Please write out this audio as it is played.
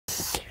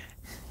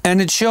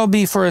And it shall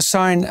be for a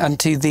sign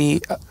unto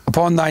thee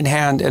upon thine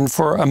hand, and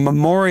for a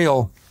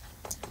memorial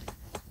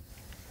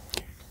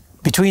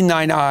between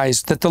thine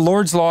eyes, that the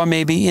Lord's law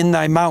may be in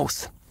thy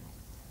mouth.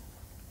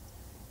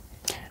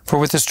 For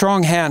with a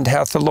strong hand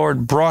hath the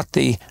Lord brought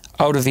thee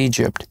out of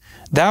Egypt.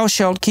 Thou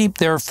shalt keep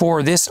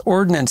therefore this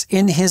ordinance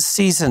in his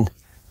season,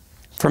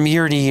 from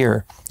year to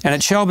year. And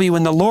it shall be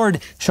when the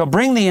Lord shall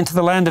bring thee into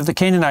the land of the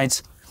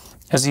Canaanites,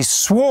 as he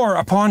swore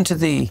unto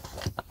thee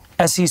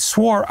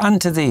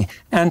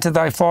and to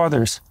thy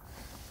fathers,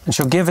 and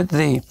shall give it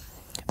thee,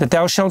 that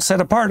thou shalt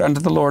set apart unto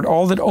the Lord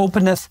all that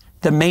openeth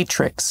the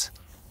matrix.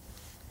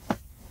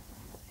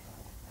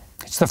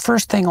 It's the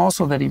first thing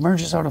also that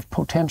emerges out of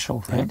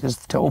potential, right? Is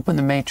to open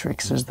the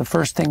matrix is the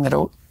first thing that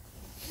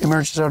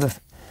emerges out of.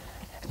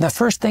 And the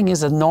first thing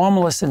is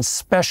anomalous and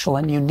special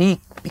and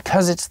unique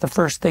because it's the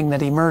first thing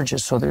that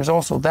emerges. So there's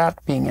also that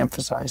being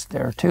emphasized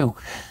there too.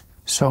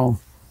 So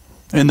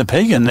in the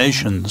pagan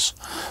nations,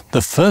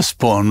 the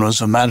firstborn was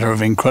a matter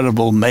of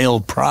incredible male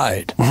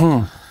pride.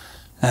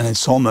 And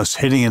it's almost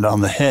hitting it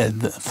on the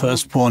head. The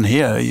firstborn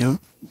here, you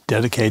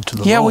dedicate to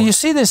the Lord. Yeah, well, you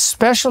see this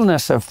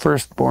specialness of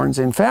firstborns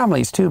in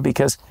families too,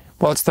 because,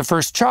 well, it's the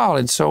first child,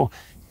 and so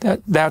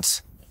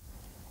that's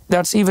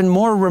even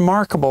more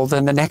remarkable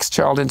than the next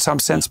child in some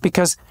sense,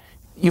 because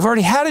you've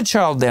already had a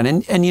child then,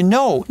 and you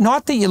know,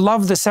 not that you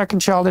love the second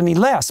child any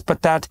less,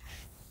 but that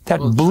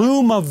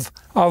bloom of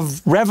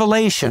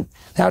revelation,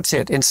 that's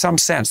it, in some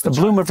sense. The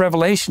bloom of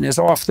revelation is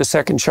off the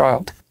second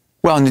child.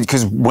 Well,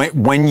 because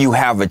when you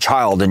have a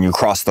child and you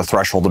cross the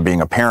threshold of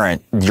being a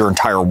parent, your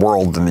entire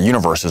world and the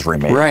universe is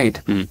remade.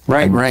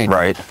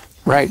 Right,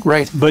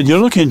 right. But you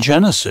look in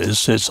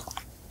Genesis, it's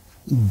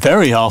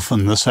very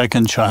often the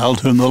second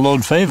child whom the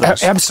Lord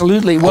favors.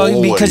 Absolutely. Well,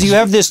 Always. because you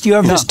have this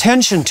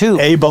tension too.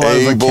 Abel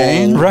over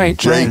Cain, right,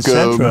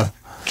 Jacob,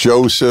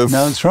 Joseph,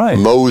 no, that's right.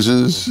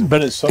 Moses.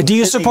 But it's so Do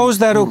you suppose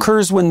that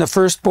occurs when the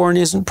firstborn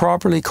isn't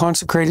properly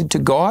consecrated to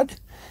God?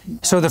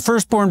 So the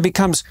firstborn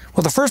becomes,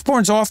 well, the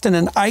firstborn's often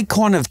an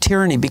icon of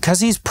tyranny because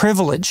he's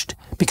privileged,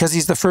 because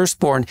he's the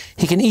firstborn.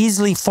 He can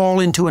easily fall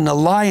into an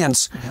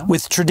alliance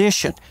with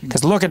tradition.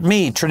 Because look at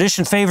me,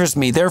 tradition favors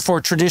me, therefore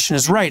tradition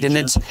is right. And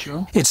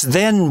it's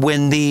then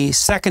when the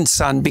second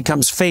son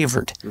becomes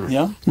favored.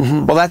 Yeah.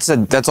 Well,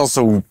 that's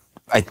also,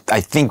 I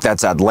think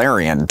that's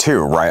Adlerian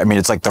too, right? I mean,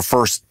 it's like the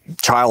first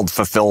child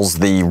fulfills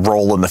the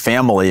role in the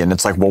family, and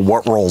it's like, well,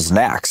 what role's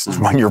next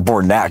when you're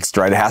born next,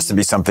 right? It has to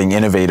be something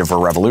innovative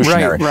or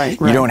revolutionary. Right.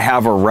 You don't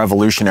have a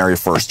revolutionary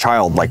first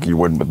child like you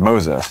would with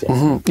Moses.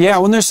 Yeah,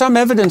 well, there's some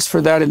evidence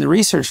for that in the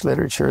research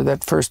literature,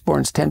 that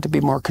firstborns tend to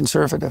be more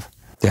conservative.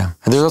 Yeah,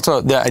 and there's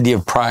also the idea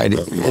of pride.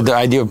 The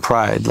idea of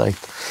pride, like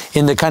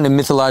in the kind of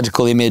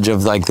mythological image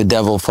of like the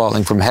devil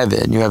falling from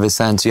heaven, you have a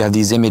sense. You have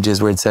these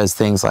images where it says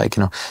things like,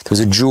 you know, there's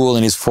a jewel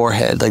in his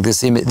forehead, like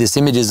this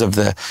images of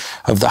the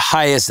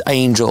highest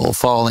angel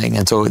falling,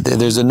 and so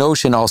there's a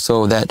notion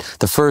also that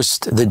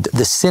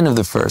the sin of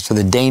the first, or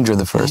the danger of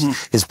the first,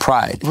 is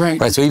pride.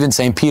 Right. So even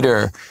St.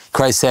 Peter,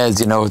 Christ says,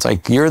 you know, it's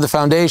like, you're the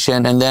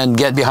foundation, and then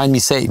get behind me,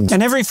 Satan.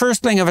 And every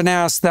firstling of an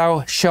ass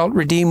thou shalt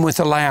redeem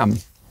with a lamb.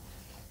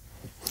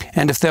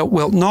 And if thou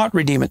wilt not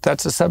redeem it,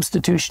 that's a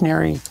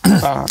substitutionary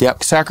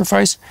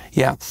sacrifice.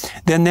 Yeah.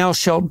 Then thou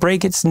shalt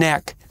break its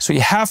neck. So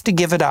you have to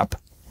give it up.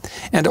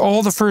 And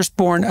all the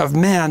firstborn of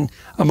man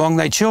among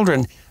thy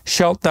children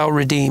shalt thou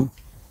redeem.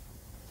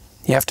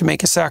 You have to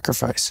make a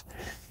sacrifice.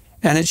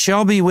 And it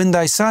shall be when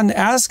thy son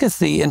asketh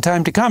thee in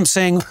time to come,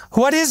 saying,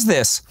 what is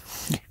this?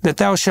 That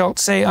thou shalt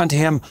say unto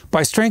him,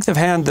 by strength of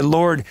hand the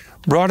Lord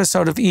brought us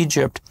out of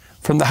Egypt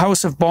from the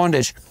house of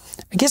bondage.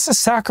 I guess a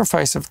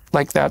sacrifice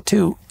like that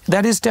too,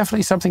 that is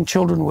definitely something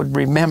children would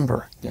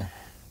remember. Yeah.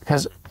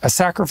 Because a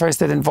sacrifice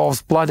that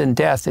involves blood and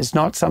death is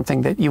not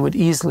something that you would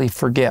easily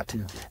forget.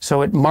 Yeah.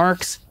 So it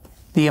marks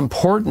the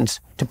importance.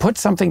 To put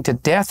something to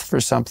death for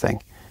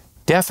something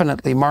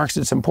definitely marks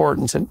its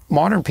importance. And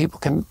modern people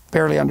can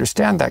barely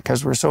understand that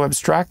because we're so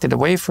abstracted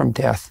away from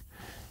death.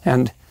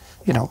 And,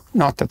 you know,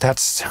 not that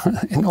that's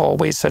in all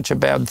ways such a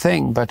bad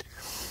thing, but,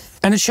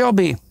 and it shall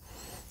be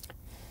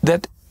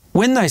that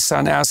when thy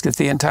son asketh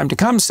thee in time to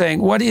come, saying,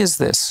 what is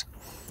this?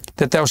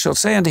 That thou shalt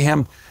say unto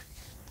him,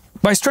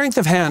 by strength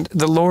of hand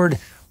the Lord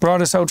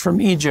brought us out from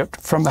Egypt,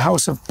 from the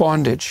house of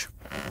bondage.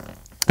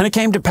 And it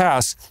came to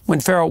pass, when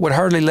Pharaoh would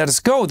hardly let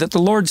us go, that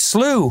the Lord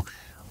slew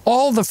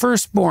all the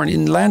firstborn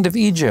in the land of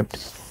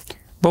Egypt,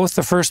 both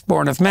the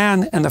firstborn of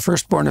man and the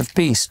firstborn of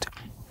beast.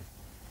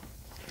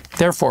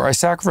 Therefore I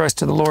sacrifice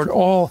to the Lord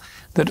all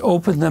that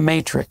open the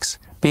matrix,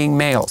 being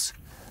males,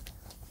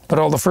 but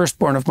all the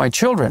firstborn of my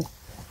children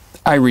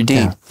I redeem.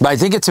 Yeah. But I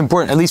think it's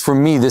important, at least for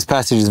me, this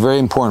passage is very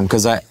important,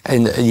 because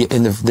in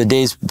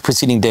the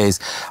preceding days,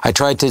 I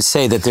tried to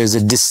say that there's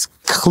a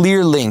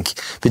clear link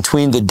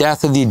between the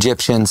death of the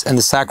Egyptians and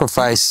the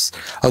sacrifice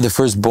of the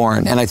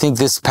firstborn. And I think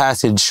this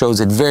passage shows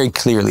it very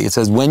clearly. It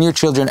says, when your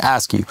children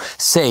ask you,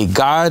 say,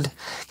 God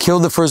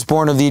killed the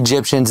firstborn of the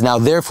Egyptians. Now,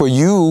 therefore,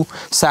 you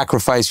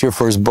sacrifice your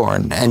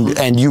firstborn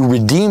and you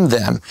redeem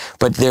them.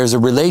 But there's a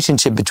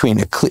relationship between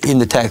it in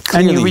the text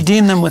clearly. And you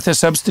redeem them with a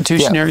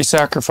substitutionary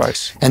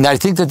sacrifice. And I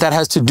think that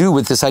has to do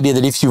with this idea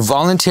that if you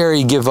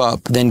voluntarily give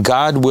up, then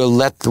God will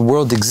let the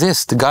world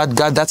exist. God,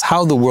 that's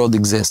how the world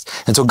exists.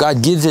 And so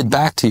God gives it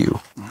back to you.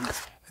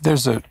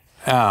 There's a,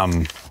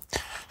 I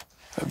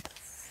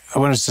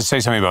wanted to say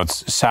something about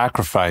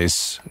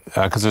sacrifice,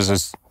 because there's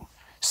this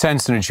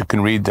sense in which you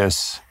can read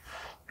this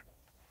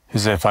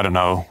as if, I don't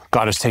know,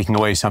 God is taking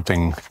away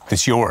something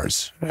that's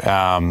yours.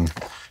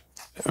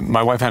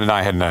 My wife and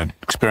I had an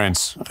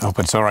experience, I hope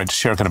it's all right to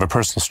share kind of a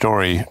personal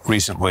story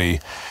recently,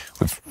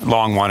 with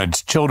long wanted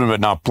children, but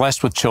not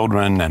blessed with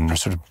children, and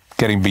sort of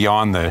getting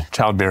beyond the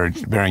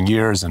childbearing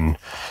years. And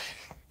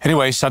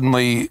anyway,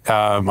 suddenly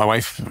my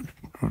wife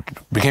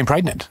became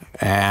pregnant,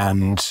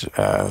 and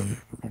a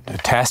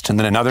test, and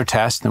then another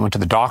test, and then went to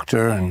the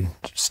doctor, and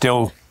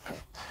still,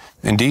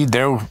 indeed,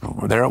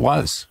 there it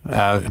was.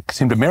 It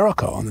seemed a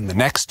miracle. And then the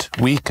next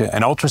week,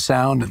 an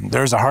ultrasound, and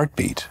there's a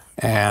heartbeat.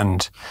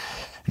 And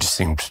it just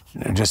seemed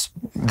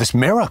this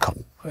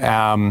miracle.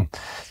 The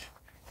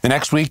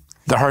next week,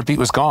 the heartbeat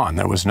was gone.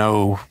 There was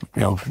no,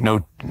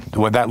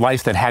 that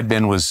life that had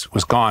been was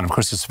gone. Of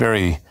course, it's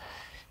very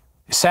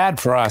sad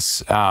for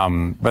us,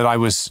 but I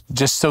was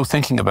just so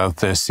thinking about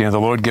this. The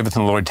Lord giveth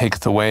and the Lord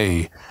taketh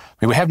away.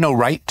 I mean, we have no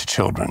right to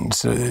children.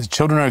 So,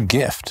 children are a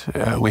gift.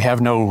 We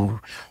have no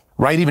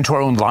right even to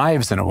our own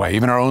lives in a way.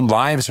 Even our own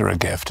lives are a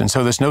gift. And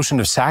so this notion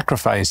of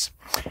sacrifice,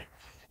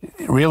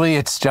 really,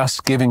 it's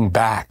just giving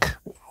back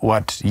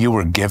what you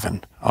were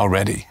given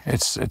already.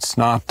 It's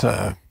not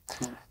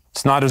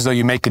as though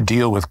you make a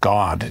deal with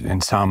God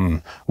in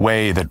some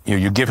way that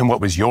you give him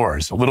what was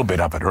yours, a little bit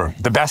of it, or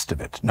the best of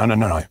it.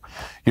 No.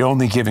 You're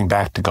only giving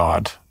back to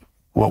God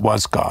what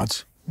was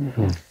God's.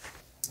 Mm-hmm.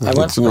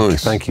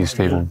 Thank you,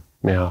 Stephen.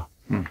 Yeah.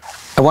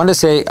 I want to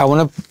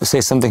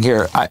say something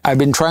here. I've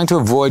been trying to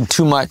avoid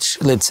too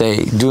much, let's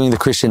say, doing the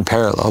Christian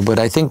parallel, but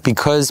I think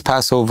because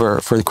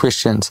Passover for the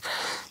Christians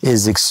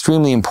is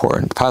extremely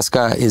important,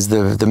 Pascha is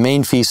the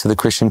main feast of the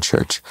Christian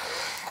church.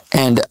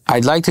 And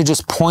I'd like to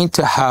just point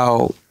to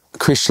how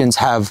Christians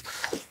have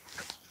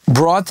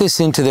brought this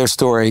into their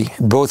story,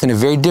 both in a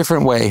very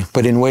different way,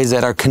 but in ways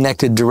that are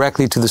connected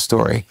directly to the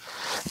story.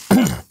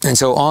 And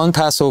so on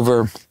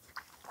Passover,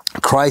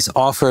 Christ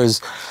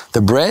offers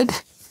the bread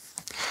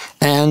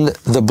and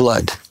the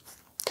blood.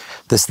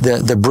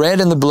 The bread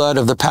and the blood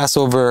of the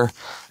Passover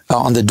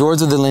on the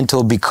doors of the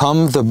lintel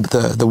become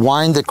the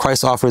wine that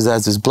Christ offers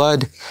as his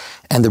blood,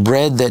 and the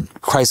bread that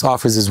Christ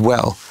offers as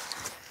well.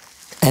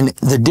 And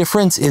the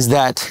difference is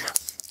that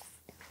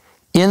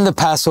in the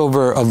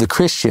Passover of the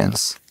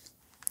Christians,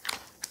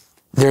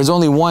 there's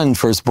only one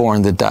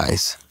firstborn that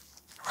dies,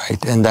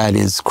 right? And that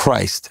is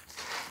Christ.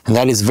 And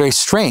that is very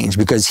strange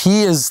because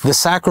he is the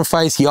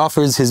sacrifice. He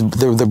offers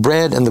the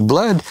bread and the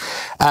blood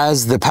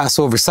as the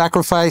Passover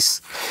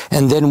sacrifice.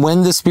 And then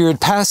when the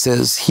Spirit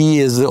passes, he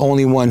is the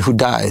only one who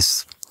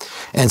dies.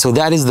 And so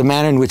that is the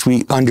manner in which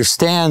we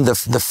understand the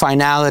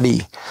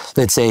finality,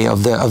 let's say,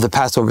 of the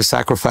Passover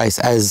sacrifice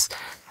as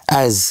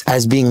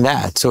being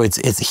that. So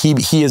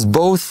he is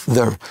both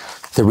the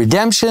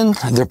redemption,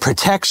 the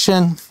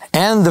protection,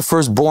 and the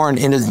firstborn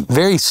in a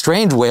very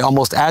strange way,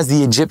 almost as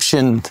the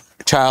Egyptian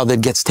child that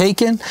gets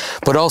taken,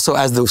 but also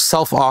as the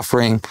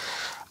self-offering,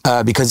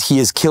 because he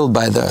is killed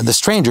by the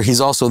stranger.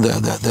 He's also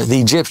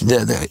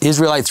the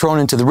Israelite thrown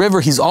into the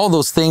river. He's all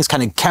those things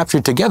kind of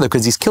captured together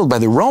because he's killed by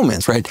the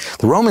Romans, right?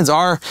 The Romans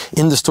are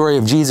in the story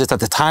of Jesus at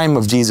the time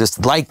of Jesus,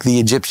 like the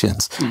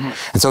Egyptians. Mm-hmm.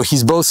 And so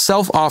he's both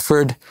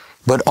self-offered,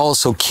 but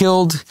also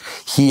killed.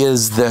 He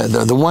is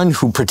the one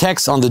who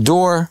protects on the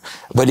door,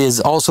 but is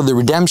also the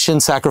redemption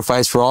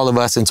sacrifice for all of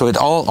us. And so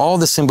all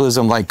the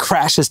symbolism like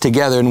crashes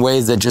together in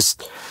ways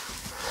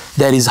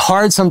that is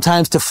hard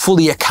sometimes to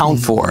fully account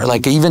for.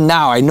 Like even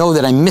now, I know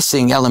that I'm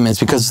missing elements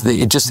because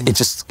it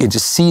just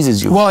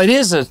seizes you. Well, it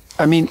is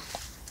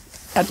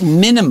at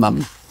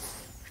minimum,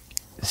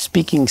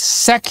 speaking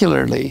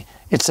secularly,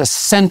 it's a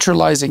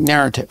centralizing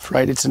narrative,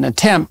 right? It's an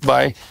attempt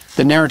by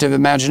the narrative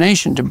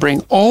imagination to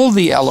bring all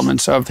the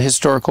elements of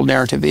historical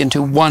narrative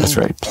into one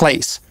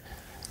place,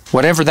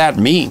 whatever that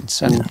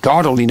means. And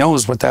God only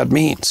knows what that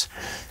means.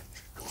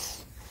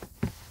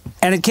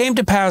 And it came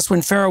to pass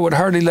when Pharaoh would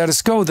hardly let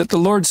us go that the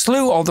Lord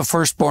slew all the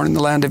firstborn in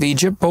the land of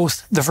Egypt,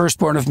 both the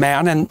firstborn of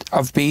man and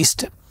of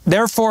beast.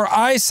 Therefore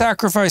I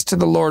sacrifice to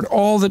the Lord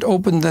all that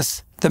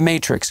openeth the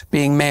matrix,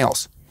 being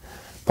males.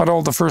 But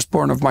all the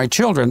firstborn of my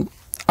children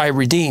I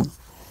redeem.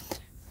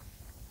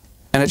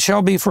 And it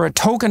shall be for a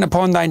token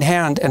upon thine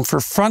hand and for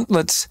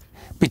frontlets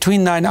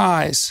between thine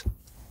eyes.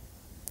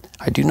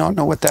 I do not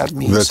know what that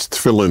means. That's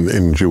tefillin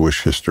in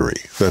Jewish history.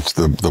 That's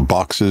the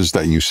boxes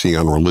that you see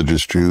on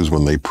religious Jews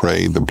when they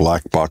pray, the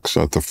black box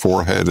at the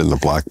forehead and the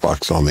black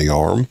box on the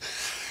arm.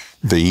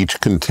 They each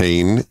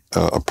contain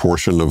a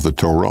portion of the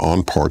Torah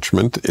on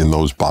parchment in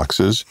those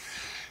boxes.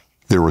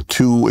 There are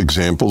 2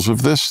 examples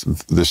of this.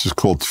 This is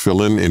called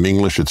tefillin. In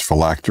English, it's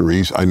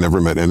phylacteries. I never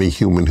met any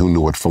human who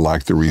knew what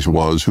phylacteries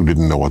was, who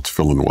didn't know what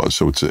tefillin was.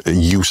 So it's a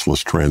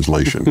useless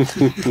translation.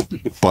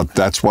 But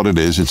that's what it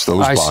is. It's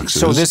those boxes.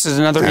 So this is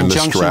another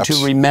injunction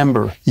to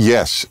remember.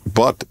 Yes,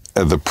 but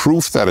the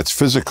proof that it's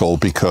physical,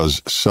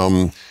 because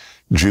some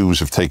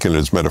Jews have taken it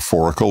as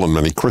metaphorical and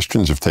many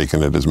Christians have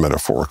taken it as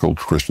metaphorical.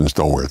 Christians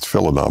don't wear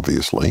tefillin,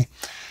 obviously.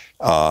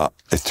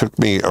 It took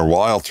me a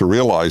while to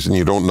realize, and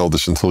you don't know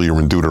this until you're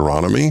in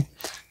Deuteronomy,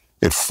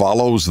 it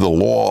follows the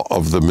law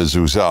of the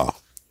mezuzah,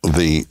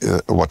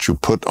 what you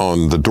put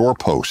on the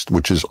doorpost,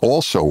 which is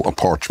also a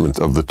parchment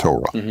of the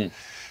Torah. Mm-hmm.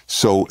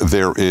 So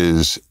there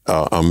is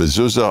a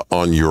mezuzah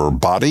on your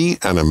body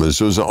and a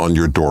mezuzah on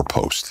your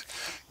doorpost.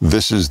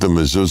 This is the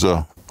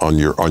mezuzah on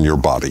your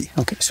body.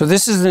 Okay, so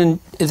this is an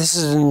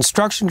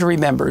instruction to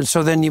remember.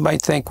 So then you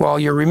might think, well,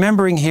 you're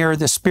remembering here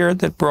the spirit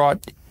that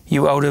brought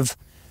you out of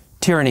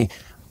tyranny.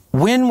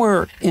 When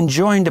we're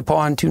enjoined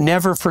upon to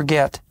never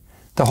forget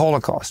the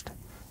Holocaust,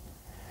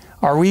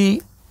 are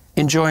we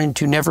enjoined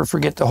to never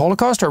forget the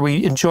Holocaust? Or are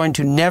we enjoined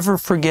to never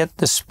forget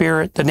the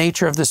spirit, the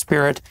nature of the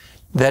spirit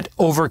that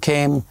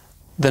overcame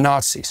the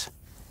Nazis?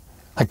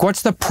 Like,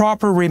 what's the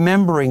proper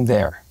remembering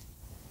there?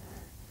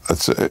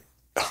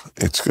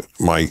 It's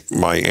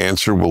my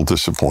answer will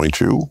disappoint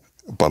you,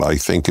 but I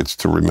think it's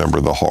to remember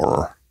the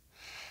horror,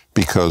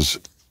 because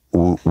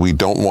we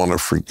don't want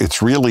to.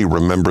 It's really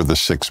remember the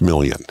 6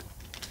 million.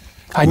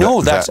 I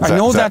know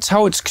that's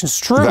how it's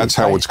construed. That's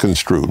how it's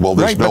construed. Well,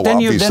 there's right,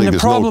 obviously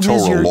there's no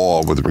Torah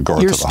law with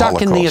regard to the Holocaust. You're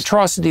stuck in the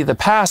atrocity of the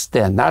past.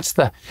 Then that's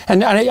the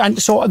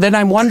so then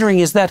I'm wondering,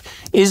 is that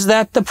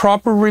the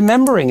proper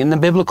remembering in the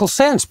biblical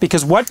sense?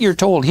 Because what you're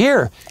told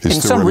here, in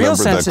some real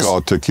sense, that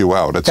God took you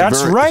out.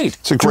 That's right.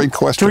 It's a great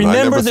question. To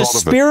remember the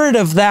spirit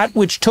of that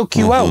which took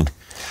you out.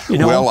 You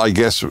know? Well, I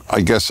guess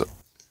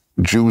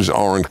Jews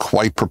aren't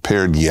quite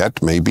prepared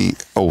yet, maybe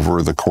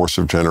over the course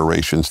of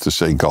generations, to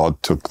say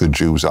God took the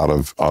Jews out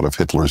of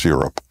Hitler's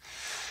Europe.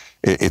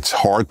 It's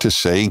hard to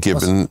say,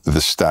 given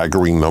the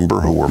staggering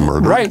number who were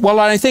murdered. Right. Well,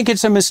 I think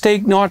it's a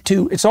mistake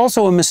it's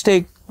also a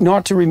mistake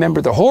not to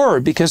remember the horror,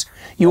 because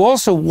you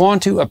also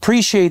want to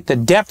appreciate the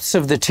depths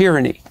of the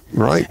tyranny.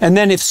 Right. And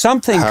then if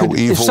something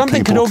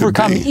could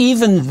overcome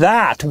even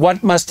that,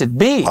 what must it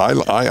be?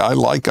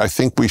 I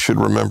think we should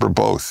remember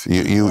both.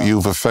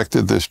 You've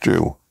affected this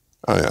Jew.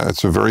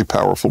 It's a very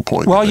powerful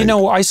point. Well, you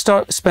know, I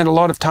spent a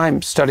lot of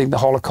time studying the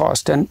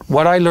Holocaust, and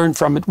what I learned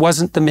from it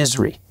wasn't the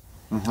misery.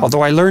 Mm-hmm.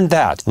 Although I learned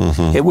that.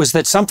 Mm-hmm. It was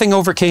that something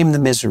overcame the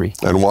misery.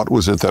 And what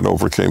was it that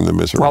overcame the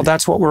misery? Well,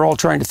 that's what we're all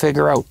trying to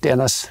figure out,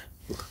 Dennis.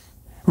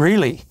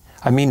 Really.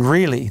 I mean,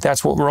 really,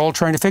 that's what we're all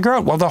trying to figure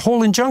out. Well, the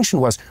whole injunction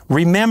was,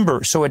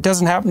 remember, so it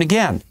doesn't happen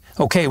again.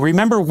 Okay,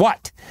 remember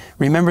what?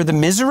 Remember the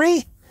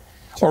misery?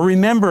 Or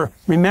remember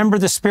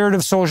the spirit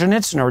of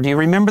Solzhenitsyn, or do you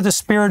remember the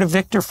spirit of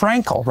Viktor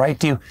Frankl,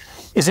 right?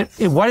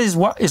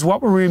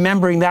 What we're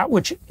remembering, that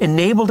which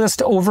enabled us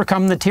to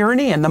overcome the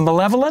tyranny and the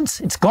malevolence?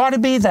 It's got to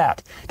be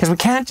that, because we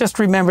can't just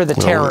remember the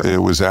terror. It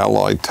was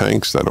Allied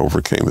tanks that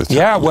overcame the tyranny.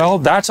 Yeah, well,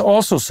 that's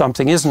also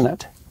something, isn't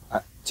it?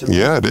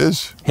 Yeah, it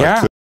is.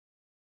 Yeah.